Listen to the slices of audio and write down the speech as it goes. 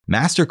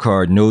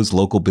MasterCard knows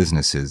local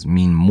businesses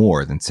mean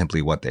more than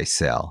simply what they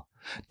sell.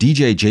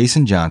 DJ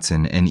Jason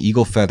Johnson and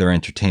Eagle Feather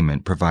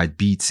Entertainment provide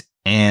beats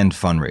and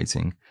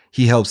fundraising.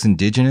 He helps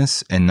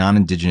Indigenous and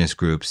non-Indigenous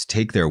groups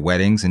take their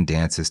weddings and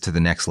dances to the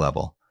next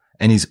level.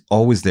 And he's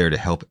always there to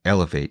help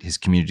elevate his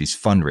community's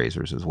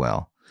fundraisers as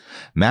well.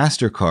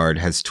 MasterCard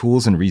has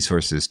tools and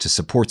resources to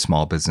support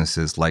small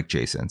businesses like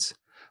Jason's.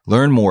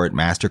 Learn more at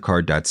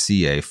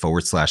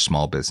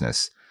mastercard.ca/small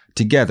business.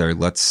 Together,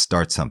 let's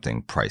start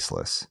something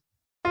priceless.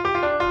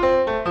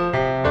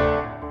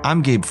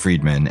 I'm Gabe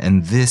Friedman,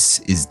 and this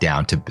is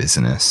Down to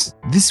Business.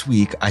 This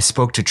week, I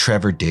spoke to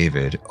Trevor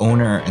David,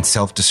 owner and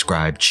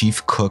self-described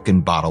chief cook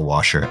and bottle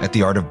washer at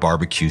the Art of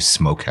Barbecue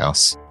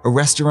Smokehouse, a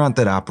restaurant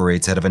that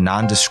operates out of a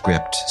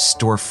nondescript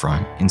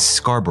storefront in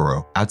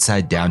Scarborough,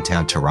 outside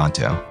downtown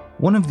Toronto.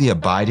 One of the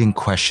abiding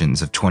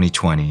questions of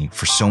 2020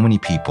 for so many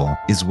people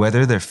is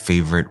whether their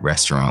favorite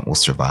restaurant will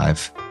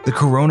survive. The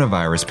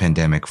coronavirus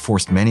pandemic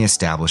forced many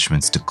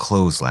establishments to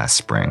close last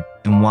spring.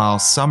 And while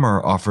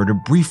summer offered a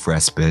brief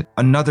respite,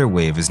 another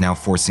wave is now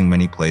forcing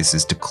many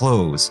places to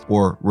close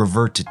or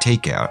revert to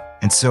takeout.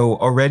 And so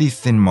already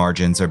thin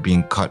margins are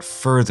being cut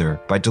further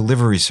by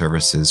delivery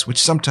services,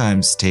 which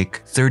sometimes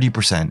take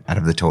 30% out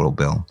of the total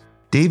bill.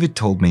 David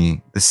told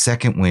me the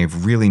second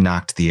wave really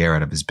knocked the air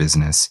out of his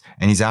business,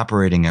 and he's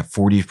operating at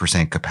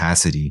 40%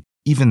 capacity,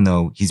 even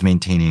though he's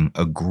maintaining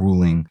a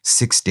grueling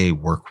 6-day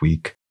work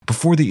week.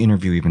 Before the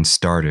interview even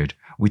started,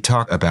 we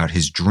talked about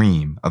his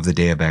dream of the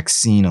day a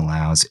vaccine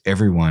allows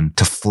everyone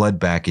to flood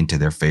back into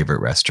their favorite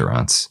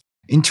restaurants.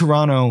 In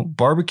Toronto,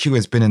 barbecue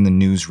has been in the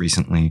news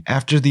recently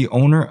after the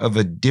owner of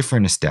a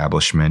different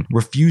establishment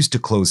refused to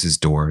close his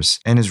doors,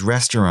 and his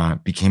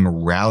restaurant became a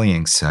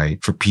rallying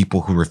site for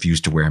people who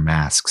refused to wear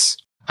masks.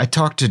 I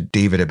talked to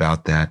David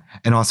about that,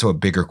 and also a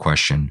bigger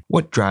question: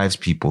 what drives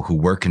people who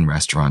work in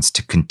restaurants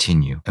to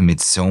continue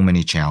amid so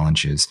many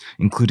challenges,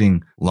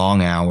 including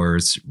long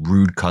hours,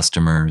 rude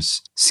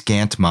customers,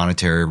 scant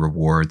monetary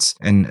rewards,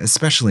 and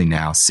especially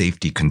now,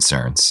 safety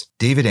concerns?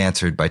 David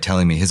answered by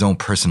telling me his own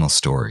personal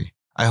story.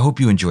 I hope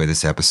you enjoy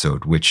this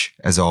episode, which,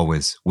 as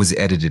always, was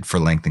edited for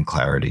length and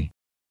clarity.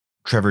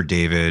 Trevor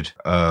David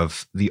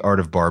of the Art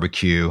of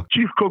Barbecue.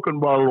 Chief cook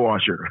and bottle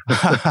washer.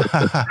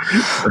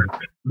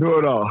 Do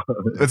it all.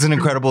 It's an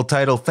incredible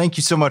title. Thank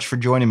you so much for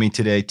joining me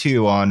today,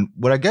 too, on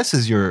what I guess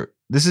is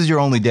this is your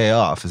only day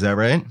off. Is that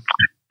right?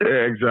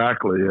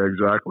 Exactly.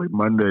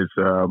 Mondays,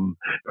 I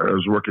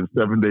was working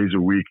 7 days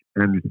a week,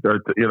 and you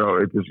start to,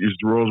 it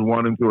just rolls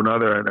one into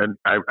another, and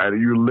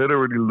you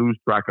literally lose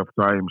track of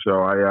time.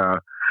 So I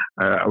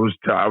was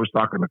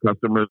talking to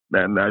customers,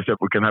 and I said,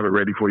 we can have it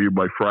ready for you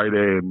by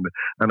Friday.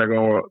 And I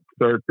go,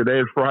 sir, today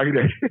is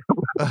Friday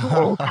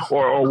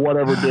or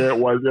whatever day it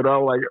was,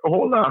 like,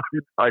 hold on.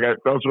 Like, I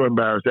felt so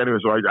embarrassed. Anyway,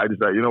 so I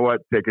decided, you know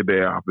what, take a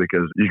day off,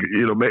 because,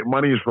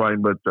 money is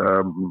fine, but,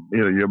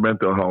 your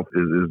mental health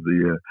is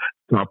the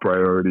top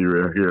priority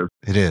right here.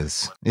 It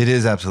is. It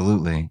is,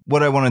 absolutely.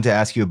 What I wanted to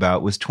ask you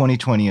about was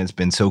 2020 has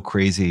been so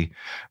crazy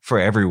for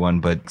everyone,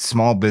 but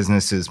small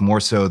businesses more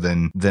so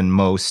than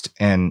most,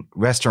 and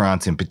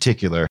restaurants in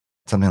particular.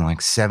 Something like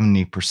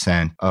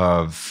 70%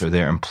 of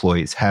their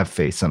employees have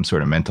faced some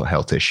sort of mental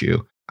health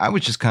issue. I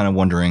was just kind of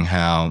wondering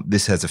how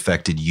this has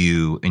affected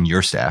you and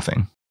your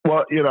staffing.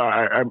 Well,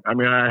 I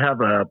have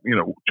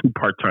 2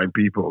 part-time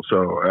people,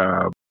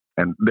 so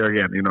and there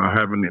again, I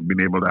haven't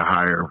been able to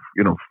hire,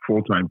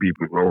 full-time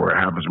people or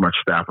have as much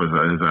staff as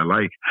I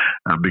like,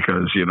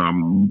 because,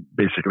 I'm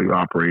basically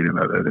operating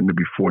at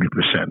maybe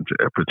 40%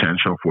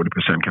 potential,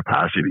 40%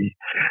 capacity,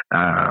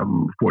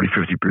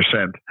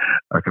 40-50%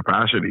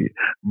 capacity,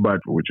 but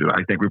which is,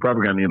 I think we're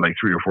probably going to need like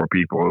 3 or 4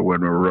 people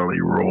when we're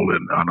really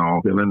rolling on all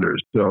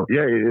cylinders. So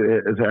yeah,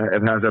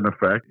 it has an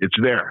effect. It's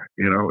there,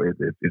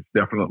 it's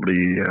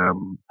definitely,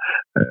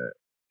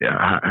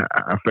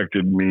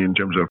 affected me in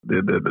terms of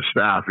the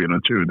staff,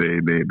 too. They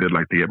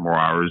like to get more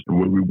hours.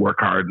 We work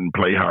hard and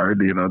play hard,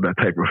 that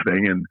type of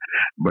thing.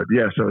 But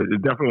yeah, so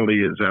it definitely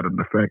is had an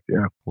effect.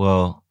 Yeah.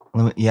 Well,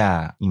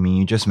 yeah.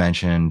 You just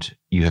mentioned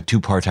you have 2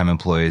 part-time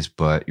employees,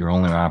 but you're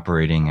only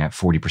operating at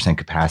 40%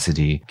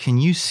 capacity. Can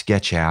you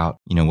sketch out,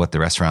 what the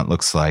restaurant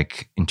looks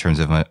like in terms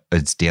of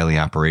its daily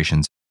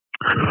operations?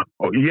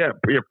 Oh, yeah.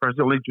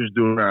 Presently just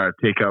doing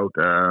takeout,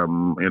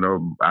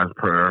 as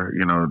per,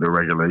 the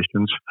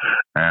regulations.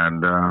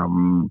 And,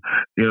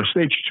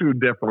 stage 2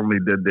 definitely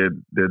did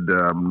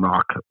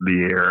knock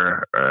the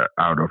air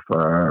out of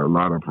a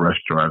lot of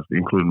restaurants,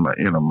 including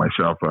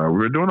myself. We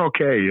were doing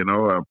okay,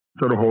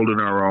 sort of holding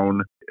our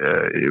own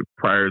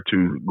prior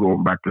to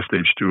going back to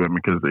stage 2.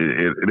 Because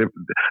it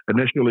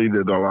initially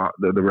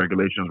the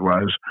regulations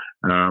was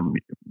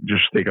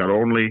just takeout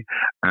only,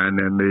 and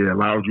then they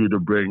allowed you to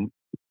bring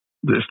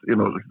this,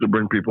 to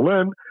bring people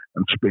in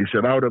and space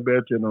it out a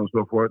bit,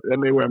 so forth.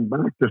 And they went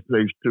back to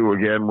stage 2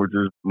 again, which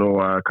is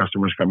no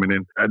customers coming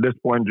in. At this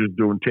point, just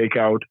doing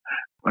takeout.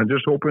 I'm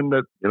just hoping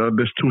that,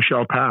 this too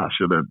shall pass,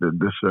 so that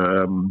this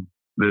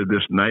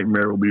this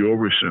nightmare will be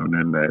over soon.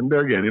 And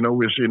there again,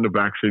 we're seeing the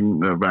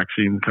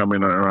vaccine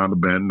coming around the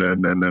bend,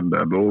 and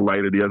a little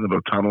light at the end of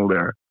the tunnel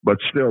there. But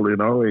still,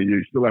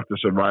 you still have to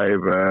survive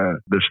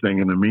this thing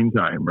in the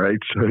meantime, right?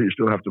 So you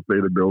still have to pay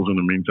the bills in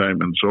the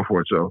meantime and so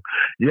forth. So,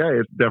 yeah,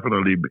 it's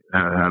definitely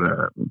had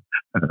a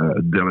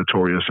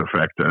deleterious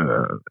effect.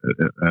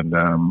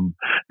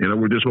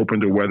 We're just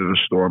hoping to weather the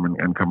storm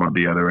and come out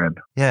the other end.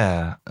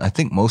 Yeah, I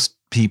think most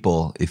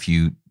people, if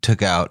you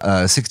took out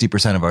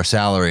 60% of our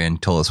salary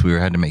and told us we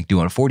had to make do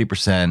on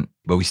 40%,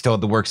 but we still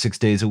had to work 6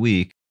 days a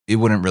week, it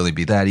wouldn't really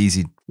be that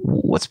easy.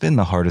 What's been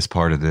the hardest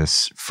part of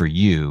this for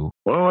you?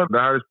 Well, the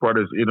hardest part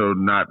is,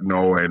 not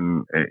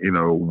knowing,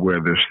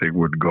 where this thing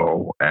would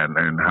go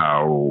and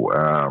how,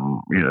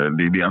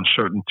 the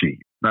uncertainty.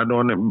 Not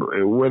knowing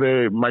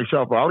whether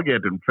myself I'll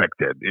get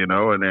infected, and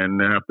then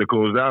have to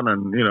close down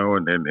and,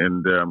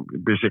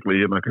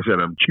 basically, like I said,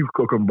 I'm chief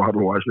cook and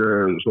bottle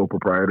washer, sole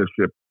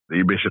proprietorship.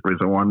 Basically,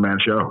 it's a one-man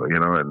show,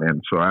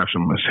 and so I have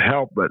some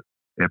help. But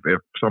if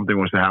something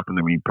was to happen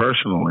to me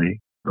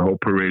personally, the whole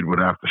parade would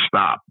have to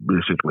stop,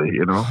 basically,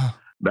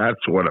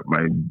 That's what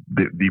my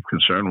deep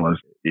concern was.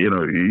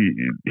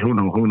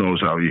 Who knows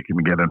how you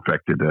can get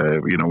infected,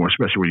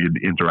 especially when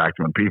you're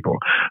interacting with people.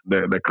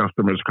 The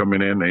customers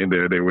coming in,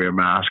 they wear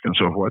masks and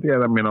so forth.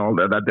 Yeah, all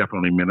that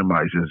definitely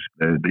minimizes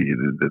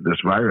this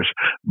virus.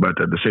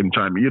 But at the same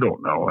time, you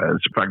don't know.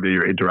 It's the fact that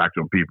you're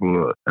interacting with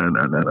people on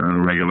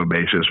a regular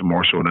basis,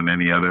 more so than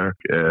any other,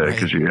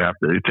 because you have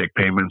to take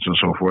payments and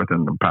so forth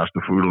and pass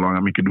the food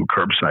along. You can do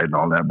curbside and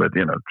all that, but,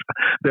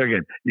 there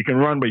again, you can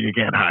run, but you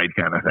can't hide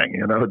kind of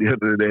thing,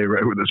 the day,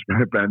 right, with this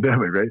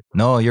pandemic, right?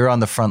 No, you're on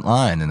the front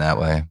line in that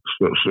way.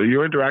 So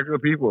you're interacting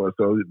with people.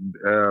 So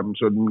that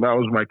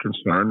was my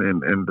concern,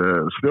 and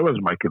still is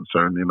my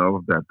concern,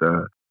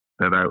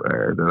 that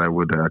I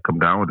would come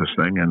down with this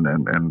thing and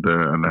then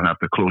have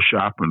to close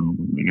shop and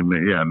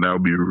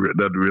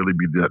that'd really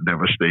be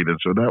devastated.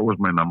 So that was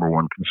my number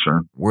one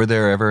concern. Were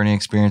there ever any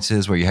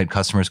experiences where you had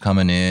customers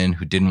coming in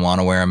who didn't want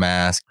to wear a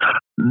mask?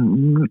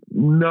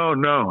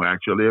 No,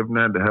 actually, I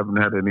haven't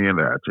had any of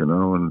that,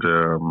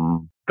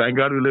 and thank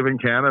God we live in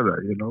Canada,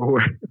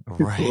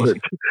 Right.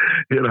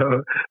 You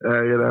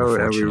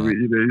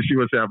see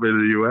what's happening in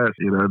the U.S.,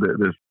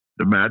 there's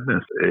the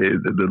madness,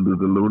 the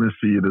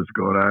lunacy that's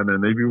going on,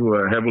 and they people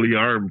are heavily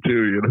armed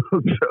too, so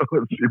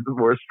it's even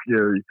more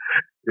scary.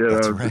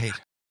 That's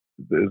right.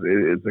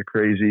 It's a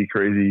crazy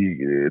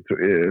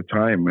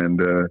time, and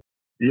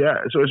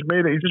so it's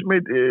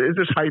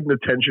just heightened the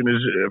tension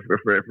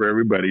for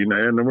everybody,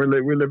 and we're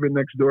living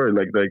next door,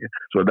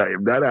 so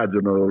that adds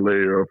another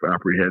layer of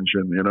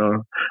apprehension,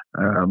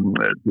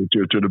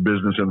 to the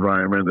business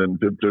environment and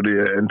to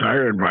the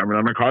entire environment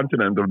on the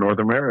continent of North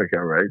America,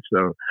 right?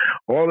 So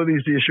all of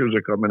these issues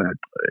are coming at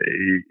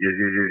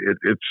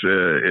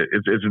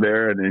it's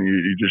there, and then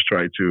you just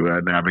try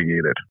to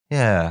navigate it.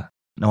 Yeah.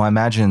 No, I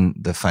imagine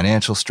the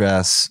financial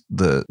stress,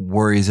 the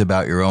worries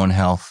about your own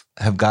health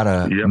have got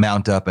to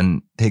mount up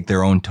and take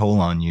their own toll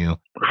on you.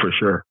 For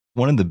sure.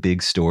 One of the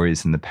big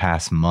stories in the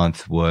past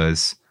month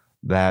was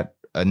that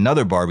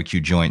another barbecue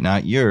joint,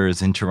 not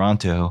yours, in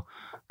Toronto,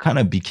 kind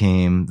of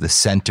became the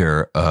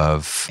center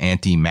of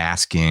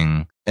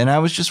anti-masking. And I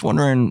was just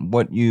wondering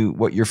what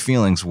your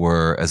feelings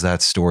were as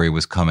that story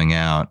was coming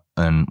out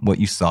and what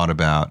you thought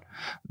about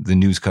the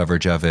news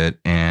coverage of it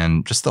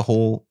and just the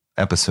whole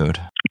episode.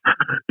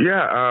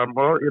 Yeah,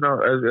 well,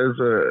 as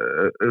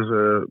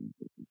a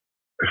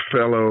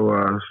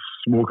fellow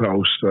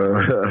smokehouse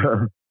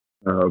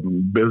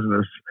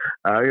business,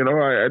 I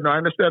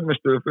understand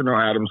Mr.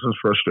 Adamson's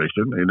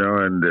frustration, and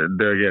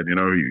there again,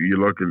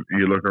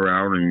 you look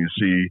around and you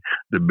see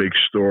the big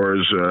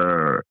stores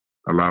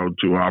allowed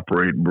to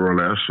operate more or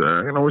less,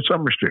 with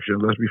some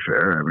restrictions. Let's be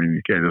fair.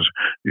 You can't just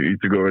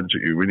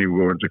when you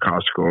go into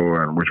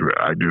Costco, and which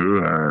I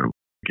do.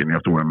 And you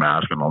have to wear a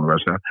mask and all the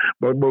rest of that.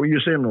 But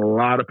you're seeing a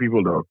lot of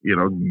people, though,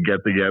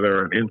 get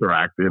together and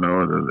interact, in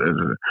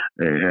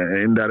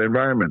that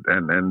environment.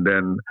 And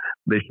then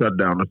they shut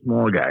down the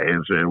small guy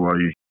and say, well,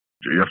 you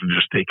have to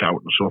just take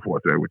out and so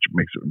forth there, which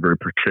makes it a very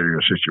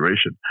precarious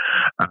situation.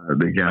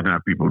 They can't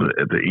have people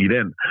to eat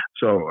in.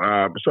 So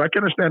I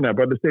can understand that.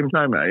 But at the same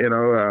time,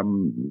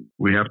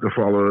 we have to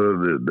follow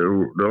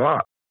the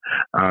law.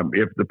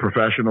 If the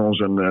professionals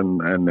and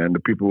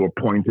the people who are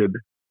appointed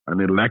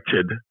and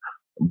elected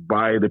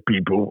by the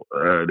people,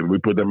 we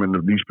put them in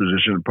these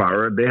positions of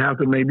power, they have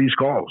to make these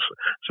calls.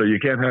 So you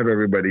can't have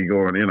everybody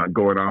going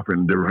off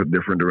in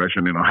different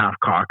direction,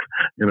 half-cock,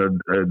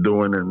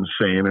 doing and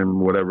saying and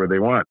whatever they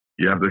want.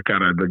 You have to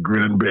kind of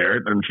grin and bear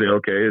it and say,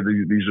 okay,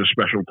 these are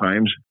special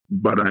times.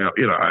 But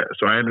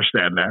so I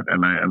understand that,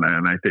 and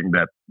I think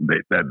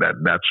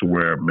that's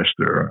where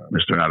Mr.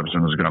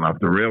 Adamson has gone off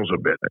the rails a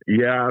bit.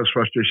 Yeah, as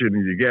frustration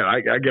as you get,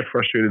 I get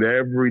frustrated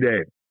every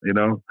day.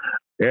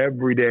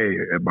 every day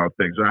about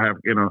things. I have,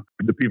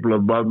 the people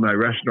above my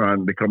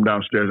restaurant, they come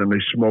downstairs and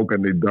they smoke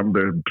and they dump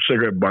their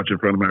cigarette butts in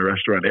front of my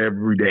restaurant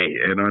every day,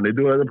 and they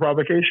do it as a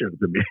provocation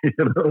to me,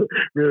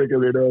 really,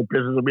 because they know it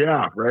pisses me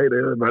off, right?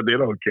 But they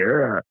don't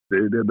care.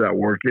 They're not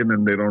working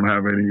and they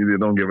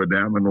don't give a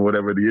damn, and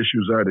whatever the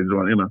issues are, they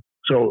don't,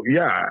 So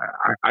yeah,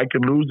 I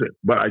can lose it,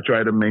 but I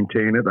try to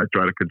maintain it. I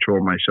try to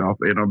control myself,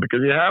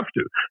 because you have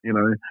to,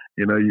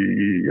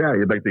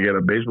 you'd like to get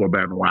a baseball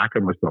bat and whack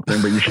him or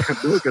something, but you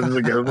can't do it because it's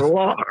against the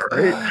law,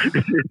 right?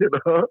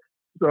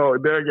 So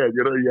there again,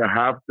 you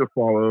have to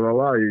follow the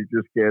law. You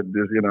just can't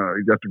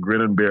you have to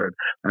grin and bear it.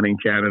 And in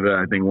Canada,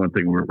 I think one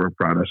thing we're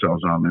proud of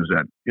ourselves on is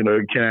that, in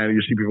Canada,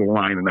 you see people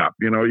lining up.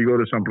 You go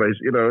to some place,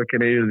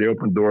 Canadians, they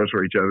open doors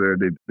for each other.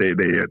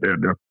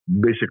 They're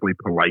basically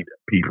polite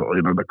people.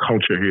 The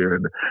culture here,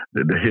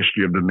 the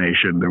history of the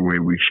nation, the way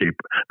we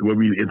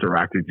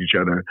interact with each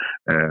other.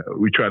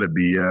 We try to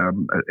be,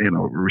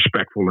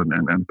 respectful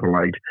and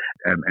polite.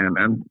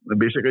 And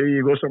basically,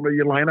 you go somewhere,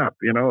 you line up,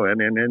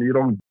 and you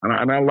don't.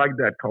 And I like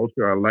that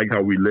culture. I like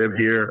how we live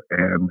here,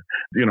 and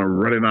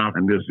running off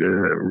and just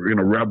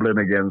rebelling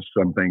against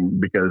something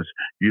because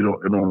you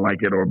don't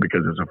like it or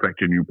because it's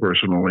affecting you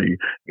personally.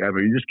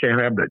 You just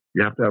can't have that.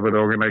 You have to have an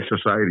organized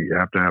society. You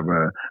have to have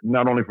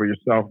not only for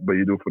yourself, but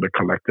you do it for the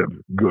collective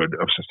good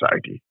of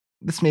society.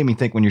 This made me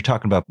think when you're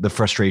talking about the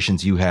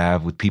frustrations you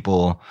have with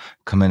people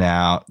coming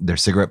out, their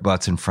cigarette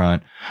butts in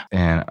front.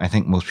 And I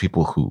think most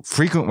people who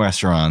frequent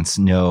restaurants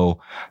know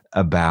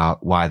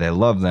about why they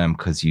love them,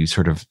 because you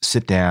sort of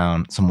sit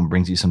down, someone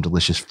brings you some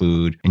delicious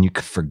food, and you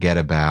could forget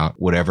about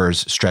whatever's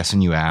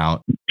stressing you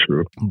out.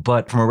 True.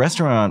 But from a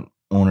restaurant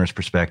owner's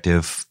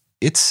perspective,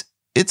 it's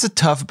a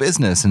tough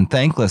business and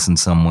thankless in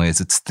some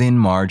ways. It's thin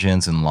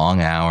margins and long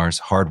hours,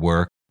 hard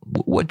work.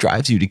 What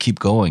drives you to keep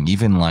going,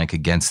 even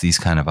against these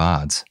kind of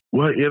odds?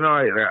 Well,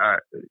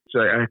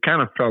 I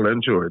kind of fell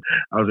into it.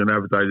 I was an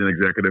advertising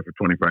executive for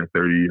 25,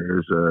 30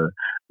 years,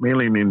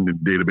 mainly in the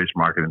database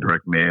marketing,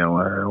 direct mail.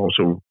 I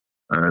also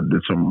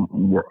did some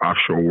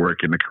offshore work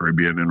in the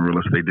Caribbean and real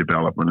estate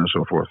development and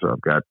so forth. So I've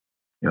got,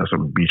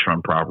 some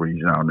beachfront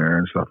properties down there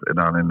and stuff,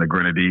 down in the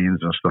Grenadines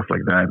and stuff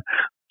like that.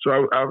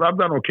 So I've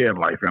done okay in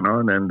life, and I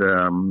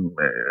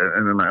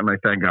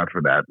thank God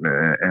for that.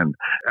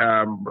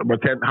 But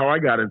then how I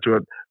got into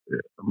it,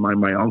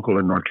 my uncle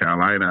in North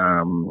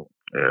Carolina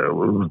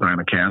was dying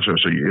of cancer,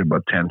 so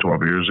about 10,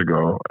 12 years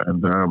ago,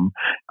 and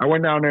I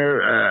went down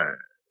there,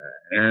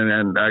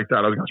 and I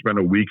thought I was going to spend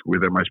a week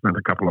with him. I spent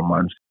a couple of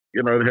months.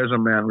 Here's a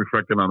man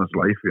reflecting on his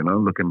life,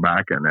 looking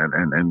back and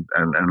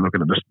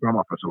looking at the scrum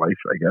of his life,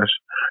 I guess,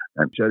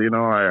 and said,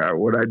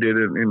 what I did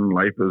in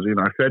life is,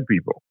 I fed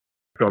people.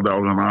 Felt that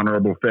was an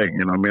honorable thing.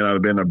 It may not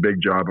have been a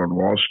big job on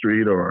Wall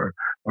Street or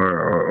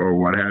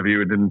what have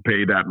you. It didn't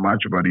pay that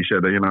much, but he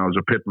said that, I was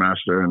a pit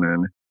master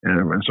and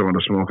some of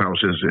the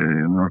smokehouses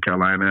in North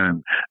Carolina.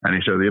 And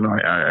he said,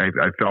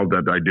 I felt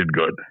that I did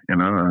good,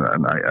 and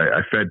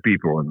I fed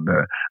people.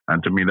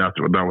 And to me, that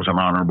was an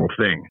honorable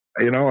thing.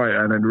 And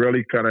it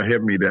really kind of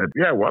hit me that,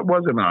 what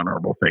was an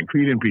honorable thing?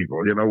 Feeding people,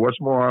 what's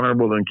more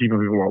honorable than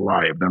keeping people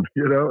alive? And,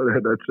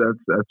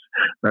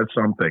 that's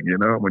something,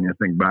 when you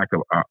think back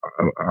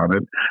on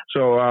it.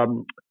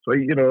 So,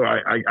 he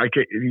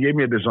gave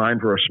me a design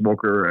for a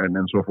smoker and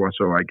so forth.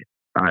 So I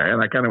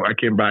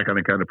came back and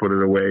I kind of put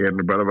it away. And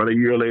about a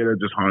year later, it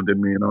just haunted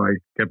me. I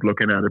kept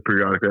looking at it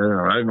periodically.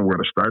 I didn't know where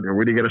to start.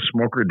 Where do you get a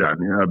smoker done?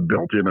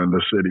 Built in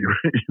the city,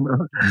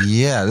 right?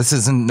 Yeah, this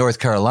is in North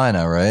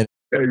Carolina, right?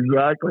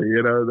 Exactly.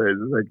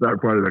 It's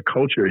not part of the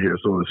culture here,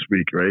 so to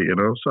speak, right?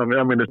 So, I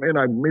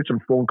made some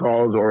phone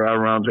calls or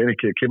around, and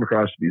came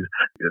across these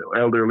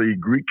elderly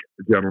Greek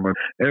gentlemen.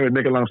 Anyway,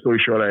 make a long story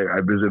short,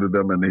 I visited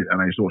them and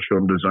I showed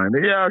them design.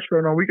 Yeah,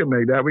 sure, no, we can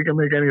make that. We can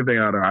make anything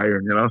out of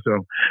iron,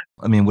 So,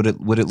 would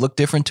it look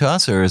different to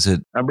us, or is it?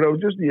 But it was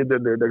just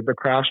the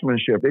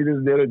craftsmanship. They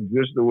just did it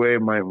just the way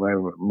my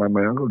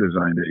uncle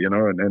designed it,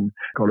 and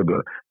called it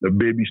the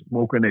baby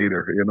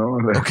smokinator,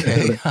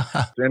 Okay.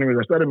 So anyways,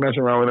 I started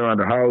messing around with it around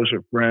the house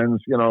with friends,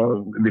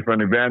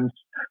 different events,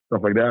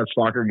 stuff like that,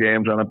 soccer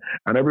games,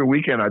 and every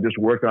weekend I just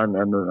worked on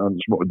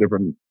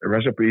different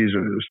recipes.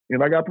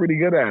 I got pretty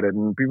good at it,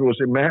 and people would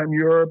say, "Man,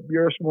 your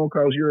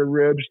smokehouse, your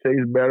ribs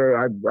taste better."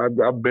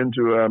 I've been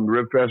to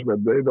Rib Fest,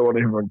 but they don't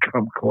even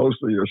come close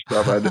to your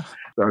stuff. I just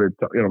started,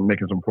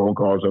 making some phone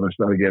calls, and I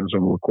started getting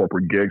some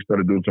corporate gigs,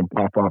 started doing some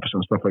pop-ups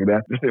and stuff like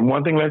that. Just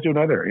one thing led to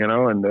another, and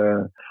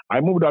I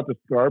moved out to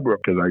Scarborough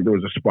because there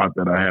was a spot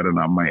that I had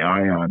my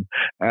eye on,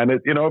 and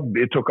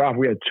it took off.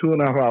 We had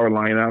 2.5 hour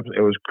lineups.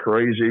 It was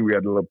crazy. We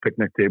had the little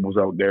picnic tables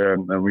out there,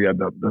 and we had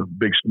the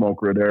big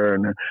smoker there,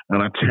 and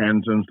a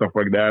tent and stuff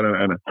like that,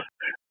 and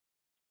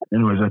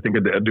anyways, I think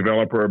a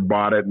developer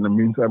bought it in the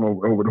meantime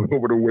over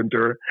the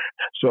winter.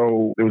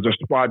 So there was a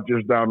spot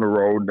just down the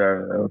road.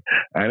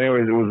 And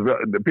anyways, it was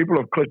the people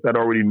of Clicks that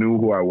already knew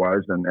who I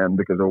was, and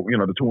because of,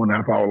 the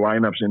 2.5 hour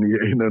lineups in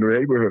the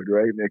neighborhood,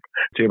 right, Nick?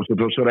 So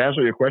to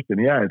answer your question,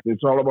 yeah,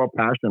 it's all about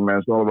passion, man.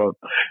 It's all about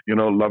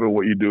loving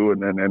what you do,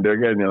 and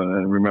again,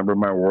 and remember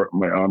my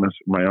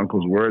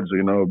uncle's words,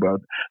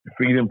 about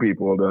feeding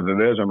people. That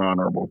it is an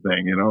honorable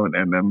thing,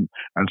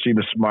 and see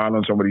the smile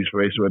on somebody's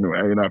face when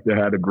if they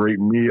had a great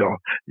meal,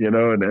 and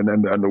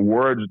the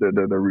words,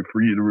 the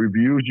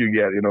reviews you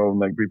get,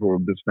 like people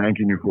just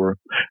thanking you for.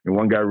 And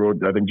one guy wrote,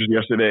 I think just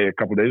yesterday, a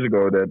couple of days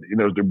ago, that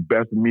it's the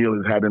best meal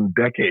he's had in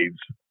decades.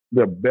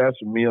 The best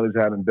meal he's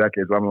had in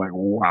decades. I'm like,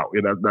 wow,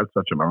 that's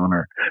such an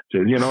honor. So,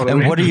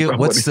 and what are you?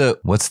 What's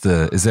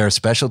the? Is there a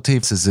specialty?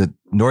 Is it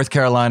North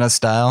Carolina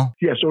style?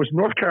 Yeah, so it's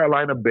North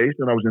Carolina based,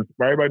 and I was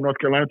inspired by North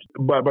Carolina,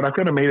 but I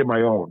kind of made it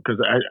my own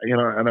because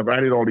and I've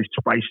added all these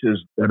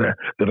spices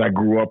that I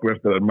grew up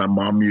with that my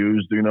mom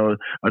used,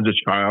 as a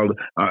child.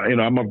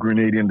 I'm of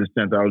Grenadian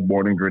descent. I was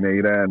born in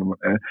Grenada,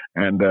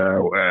 and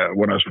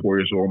when I was 4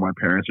 years old, my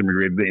parents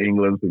immigrated to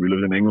England. So we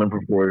lived in England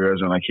for 4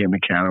 years, and I came to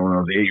Canada when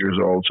I was 8 years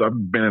old. So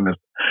I've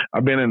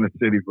been in the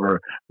city for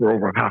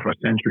over half a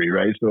century,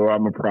 right? So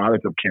I'm a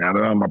product of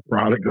Canada. I'm a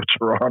product of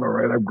Toronto,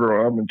 right? I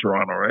grew up in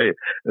Toronto, right?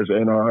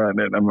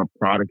 And I'm a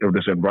product of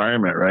this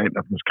environment, right?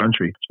 Of this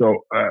country.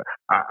 So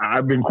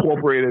I've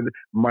incorporated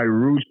my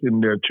roots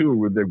in there too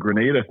with the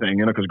Grenada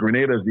thing, because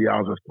Grenada is the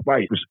Isles of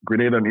Spice.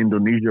 Grenada and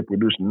Indonesia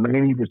produce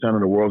 90%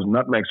 of the world's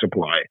nutmeg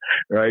supply,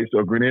 right?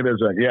 So Grenada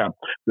is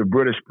the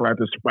British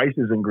planted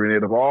spices in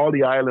Grenada. Of all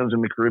the islands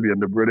in the Caribbean,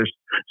 the British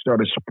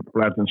started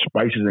planting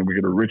spices, and we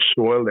get a rich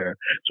soil there.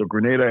 So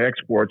Grenada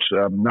exports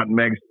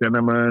nutmeg,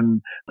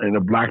 cinnamon,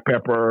 black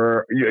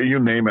pepper, you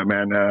name it,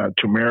 man.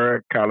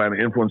 Turmeric, Carolina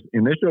influence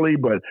initially,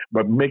 but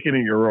making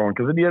it your own.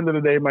 Because at the end of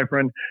the day, my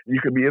friend, you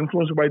could be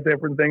influenced by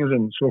different things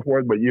and so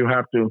forth, but you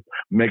have to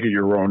make it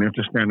your own. You have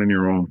to stand on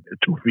your own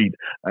 2 feet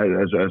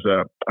as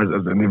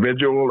an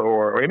individual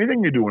or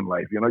anything you do in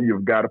life.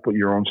 You've got to put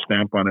your own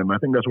stamp on it. And I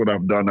think that's what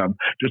I've done.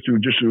 Just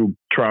through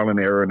trial and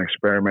error and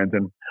experiment,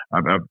 and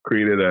I've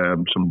created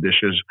some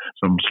dishes,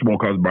 some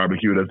smokehouse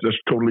barbecue that's just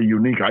totally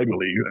unique, I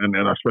believe, and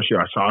especially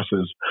our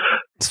sauces.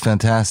 It's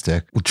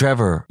fantastic. Well,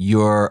 Trevor,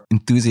 your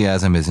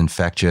enthusiasm is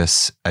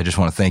infectious. I just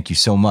want to thank you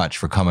so much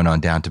for coming on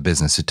Down to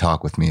Business to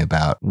talk with me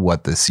about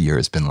what this year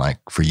has been like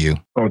for you.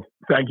 Oh,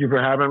 thank you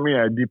for having me.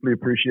 I deeply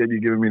appreciate you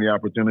giving me the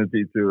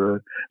opportunity to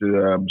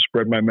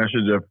spread my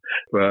message of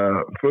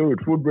food.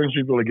 Food brings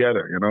people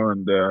together,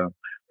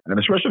 and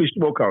especially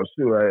smokehouse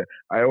too.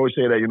 I always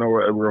say that,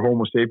 we're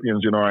Homo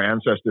sapiens, our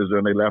ancestors,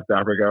 and they left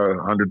Africa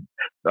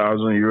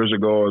 100,000 years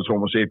ago as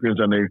Homo sapiens,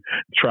 and they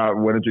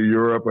went into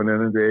Europe and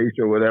then into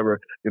Asia or whatever.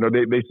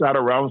 They sat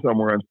around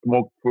somewhere and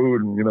smoked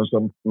food and,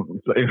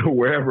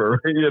 wherever,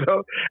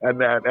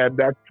 and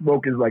that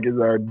smoke is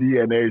our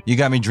DNA. You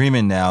got me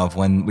dreaming now of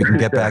when we can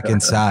get back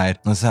inside.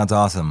 That sounds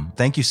awesome.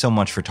 Thank you so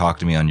much for talking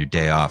to me on your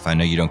day off. I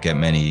know you don't get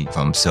many of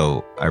them,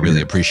 so I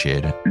really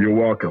appreciate it. You're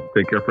welcome.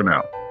 Take care for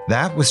now.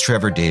 That was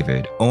Trevor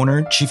David,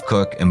 owner, chief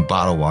cook, and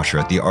bottle washer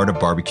at the Art of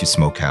Barbecue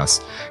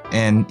Smokehouse.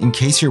 And in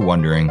case you're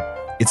wondering,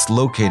 it's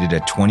located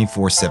at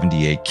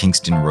 2478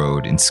 Kingston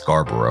Road in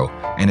Scarborough,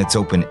 and it's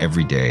open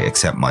every day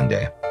except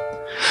Monday.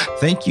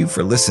 Thank you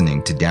for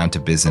listening to Down to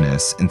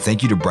Business, and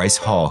thank you to Bryce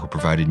Hall, who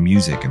provided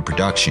music and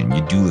production,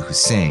 Yadula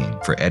Hussein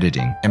for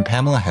editing, and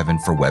Pamela Heaven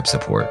for web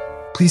support.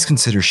 Please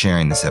consider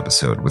sharing this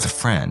episode with a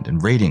friend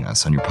and rating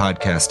us on your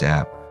podcast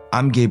app.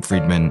 I'm Gabe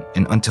Friedman,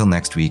 and until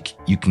next week,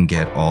 you can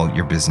get all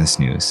your business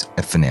news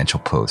at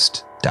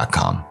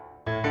financialpost.com.